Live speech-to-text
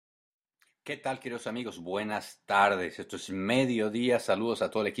¿Qué tal, queridos amigos? Buenas tardes. Esto es mediodía. Saludos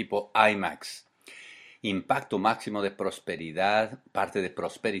a todo el equipo IMAX. Impacto máximo de prosperidad, parte de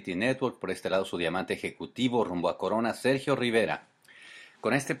Prosperity Network. Por este lado, su diamante ejecutivo rumbo a Corona, Sergio Rivera.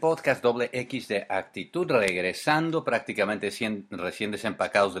 Con este podcast doble X de actitud, regresando prácticamente recién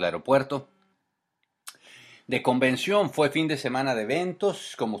desempacados del aeropuerto. De convención, fue fin de semana de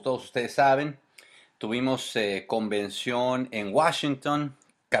eventos, como todos ustedes saben. Tuvimos convención en Washington,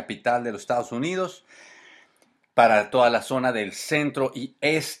 capital de los Estados Unidos, para toda la zona del centro y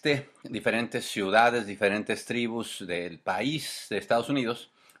este, diferentes ciudades, diferentes tribus del país de Estados Unidos.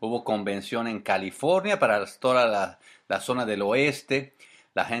 Hubo convención en California para toda la zona del oeste,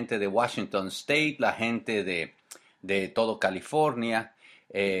 la gente de Washington State, la gente de todo California,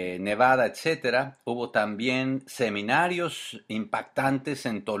 Nevada, etcétera. Hubo también seminarios impactantes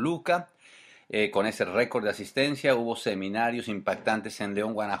en Toluca, con ese récord de asistencia. Hubo seminarios impactantes en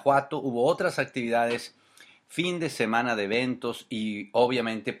León, Guanajuato. Hubo otras actividades, fin de semana de eventos y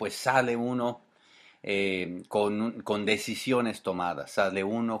obviamente pues sale uno con decisiones tomadas, sale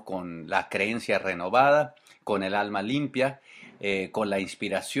uno con la creencia renovada, con el alma limpia, con la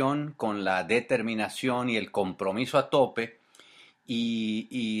inspiración, con la determinación y el compromiso a tope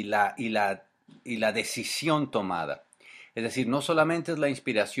y la decisión tomada. Es decir, no solamente es la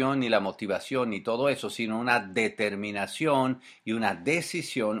inspiración ni la motivación ni todo eso, sino una determinación y una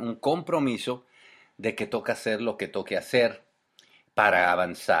decisión, un compromiso de que toca hacer lo que toque hacer para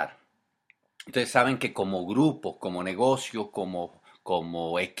avanzar. Entonces saben que como grupo, como negocio,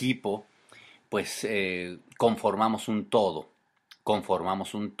 como equipo, pues conformamos un todo,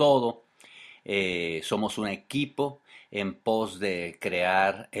 somos un equipo en pos de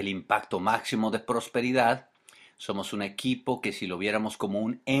crear el impacto máximo de prosperidad. Somos un equipo que si lo viéramos como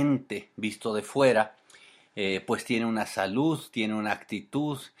un ente visto de fuera, pues tiene una salud, tiene una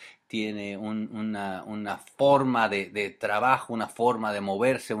actitud, tiene una forma de trabajo, una forma de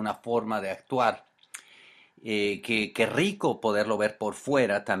moverse, una forma de actuar. Que rico poderlo ver por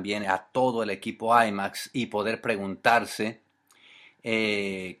fuera también a todo el equipo IMAX y poder preguntarse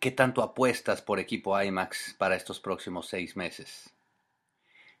qué tanto apuestas por equipo IMAX para estos próximos 6 meses.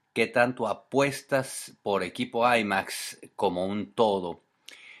 ¿Qué tanto apuestas por equipo IMAX como un todo,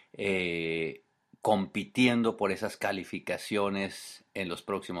 eh, compitiendo por esas calificaciones en los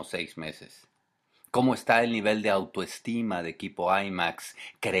próximos 6 meses? ¿Cómo está el nivel de autoestima de equipo IMAX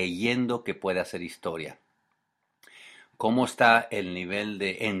creyendo que puede hacer historia? ¿Cómo está el nivel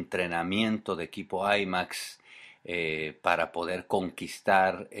de entrenamiento de equipo IMAX para poder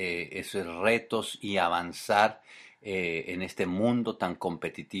conquistar esos retos y avanzar en este mundo tan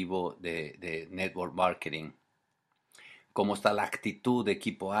competitivo de network marketing? ¿Cómo está la actitud de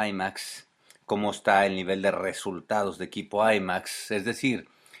equipo IMAX? ¿Cómo está el nivel de resultados de equipo IMAX? Es decir,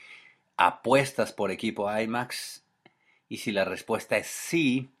 ¿apuestas por equipo IMAX? Y si la respuesta es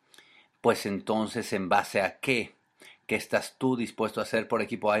sí, pues entonces, ¿en base a qué? ¿Qué estás tú dispuesto a hacer por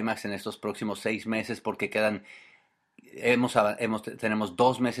equipo IMAX en estos próximos 6 meses? Porque tenemos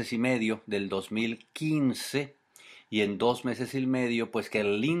 2 meses y medio del 2015 y en 2 meses y medio, pues qué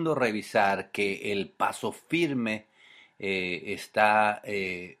lindo revisar que el paso firme está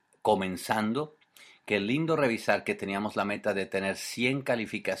comenzando. Qué lindo revisar que teníamos la meta de tener 100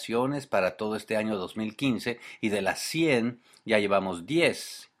 calificaciones para todo este año 2015 y de las 100 ya llevamos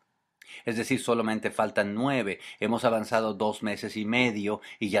 10. Es decir, solamente faltan 9. Hemos avanzado 2 meses y medio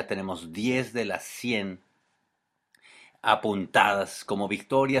y ya tenemos 10 de las 100 apuntadas como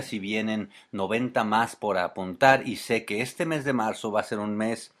victorias y vienen 90 más por apuntar y sé que este mes de marzo va a ser un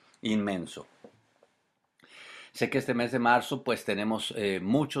mes inmenso. Sé que este mes de marzo pues tenemos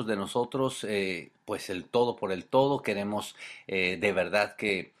muchos de nosotros pues el todo por el todo, queremos de verdad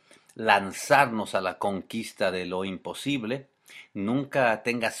que lanzarnos a la conquista de lo imposible. Nunca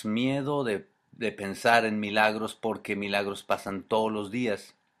tengas miedo de pensar en milagros porque milagros pasan todos los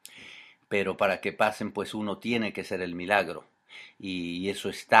días, pero para que pasen pues uno tiene que ser el milagro. Y eso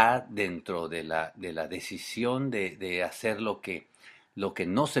está dentro de la decisión de hacer lo que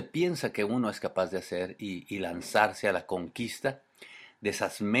no se piensa que uno es capaz de hacer y lanzarse a la conquista de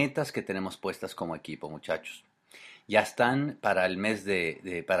esas metas que tenemos puestas como equipo, muchachos. Ya están para el mes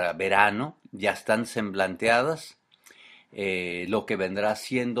para verano, ya están semblanteadas lo que vendrá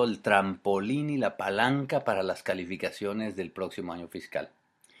siendo el trampolín y la palanca para las calificaciones del próximo año fiscal.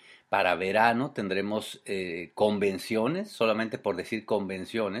 Para verano tendremos convenciones, solamente por decir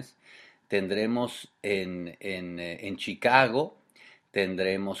convenciones. Tendremos en Chicago,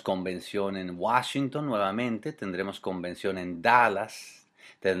 tendremos convención en Washington nuevamente, tendremos convención en Dallas,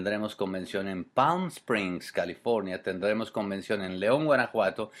 tendremos convención en Palm Springs, California, tendremos convención en León,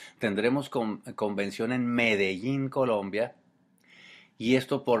 Guanajuato, tendremos convención en Medellín, Colombia, y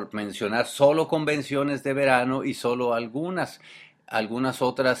esto por mencionar solo convenciones de verano y solo algunas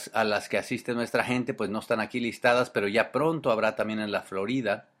otras a las que asiste nuestra gente, pues no están aquí listadas, pero ya pronto habrá también en la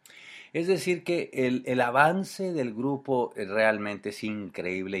Florida. Es decir, que el avance del grupo realmente es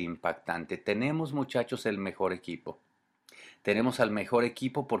increíble e impactante. Tenemos, muchachos, el mejor equipo. Tenemos al mejor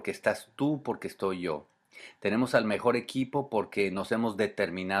equipo porque estás tú, porque estoy yo. Tenemos al mejor equipo porque nos hemos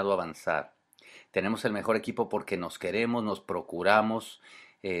determinado a avanzar. Tenemos el mejor equipo porque nos queremos, nos procuramos,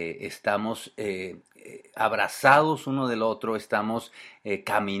 estamos abrazados uno del otro, estamos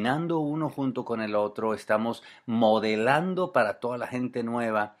caminando uno junto con el otro, estamos modelando para toda la gente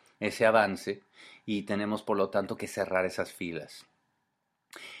nueva ese avance y tenemos por lo tanto que cerrar esas filas.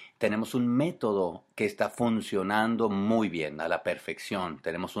 Tenemos un método que está funcionando muy bien, a la perfección.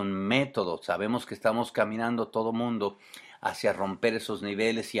 Tenemos un método, sabemos que estamos caminando todo mundo hacia romper esos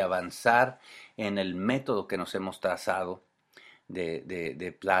niveles y avanzar en el método que nos hemos trazado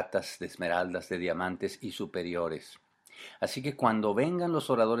de platas, de esmeraldas, de diamantes y superiores. Así que cuando vengan los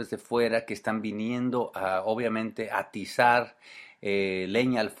oradores de fuera que están viniendo obviamente a atizar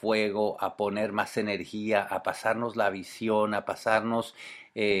leña al fuego, a poner más energía, a pasarnos la visión, a pasarnos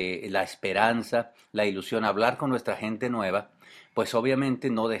la esperanza, la ilusión, a hablar con nuestra gente nueva, pues obviamente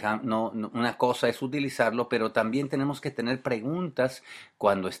una cosa es utilizarlo, pero también tenemos que tener preguntas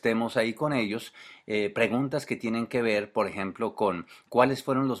cuando estemos ahí con ellos, preguntas que tienen que ver, por ejemplo, con cuáles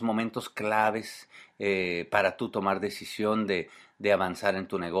fueron los momentos claves para tú tomar decisión de avanzar en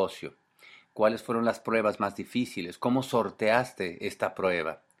tu negocio. ¿Cuáles fueron las pruebas más difíciles? ¿Cómo sorteaste esta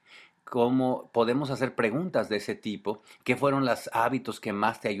prueba? ¿Cómo podemos hacer preguntas de ese tipo? ¿Qué fueron los hábitos que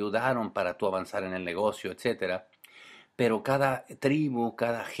más te ayudaron para tú avanzar en el negocio, etcétera? Pero cada tribu,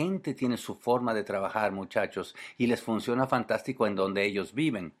 cada gente tiene su forma de trabajar, muchachos, y les funciona fantástico en donde ellos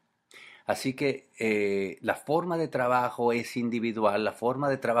viven. Así que la forma de trabajo es individual, la forma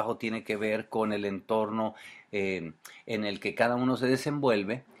de trabajo tiene que ver con el entorno en el que cada uno se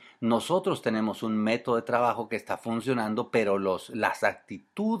desenvuelve. Nosotros tenemos un método de trabajo que está funcionando, pero las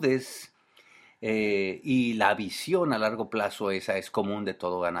actitudes y la visión a largo plazo esa es común de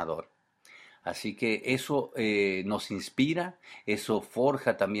todo ganador. Así que eso nos inspira, eso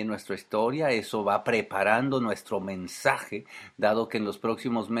forja también nuestra historia, eso va preparando nuestro mensaje, dado que en los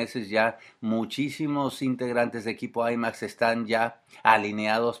próximos meses ya muchísimos integrantes de equipo IMAX están ya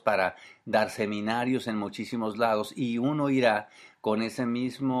alineados para dar seminarios en muchísimos lados y uno irá con ese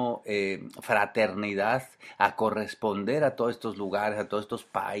mismo fraternidad a corresponder a todos estos lugares, a todos estos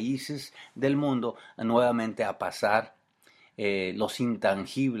países del mundo, nuevamente a pasar los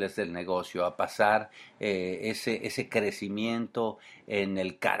intangibles del negocio, a pasar ese crecimiento en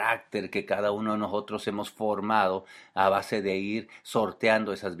el carácter que cada uno de nosotros hemos formado a base de ir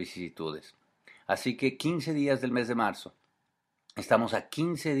sorteando esas vicisitudes. Así que 15 días del mes de marzo, estamos a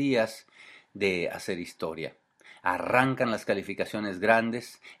 15 días de hacer historia. Arrancan las calificaciones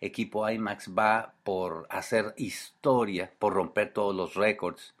grandes, equipo IMAX va por hacer historia, por romper todos los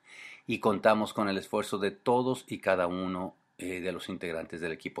récords y contamos con el esfuerzo de todos y cada uno de los integrantes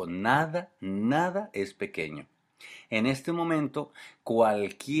del equipo. Nada es pequeño. En este momento,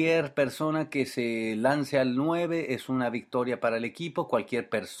 cualquier persona que se lance al 9 es una victoria para el equipo. Cualquier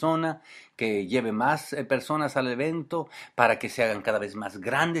persona que lleve más personas al evento para que se hagan cada vez más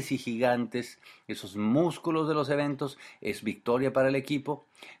grandes y gigantes esos músculos de los eventos es victoria para el equipo.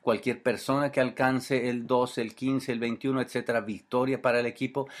 Cualquier persona que alcance el 12, el 15, el 21, etcétera, victoria para el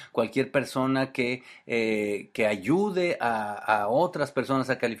equipo. Cualquier persona que ayude a otras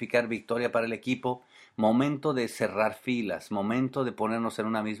personas a calificar, victoria para el equipo. Momento de cerrar filas, momento de ponernos en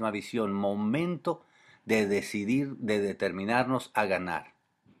una misma visión, momento de decidir, de determinarnos a ganar.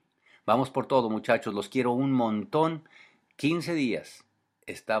 Vamos por todo, muchachos, los quiero un montón. 15 días,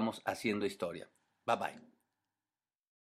 estamos haciendo historia. Bye bye.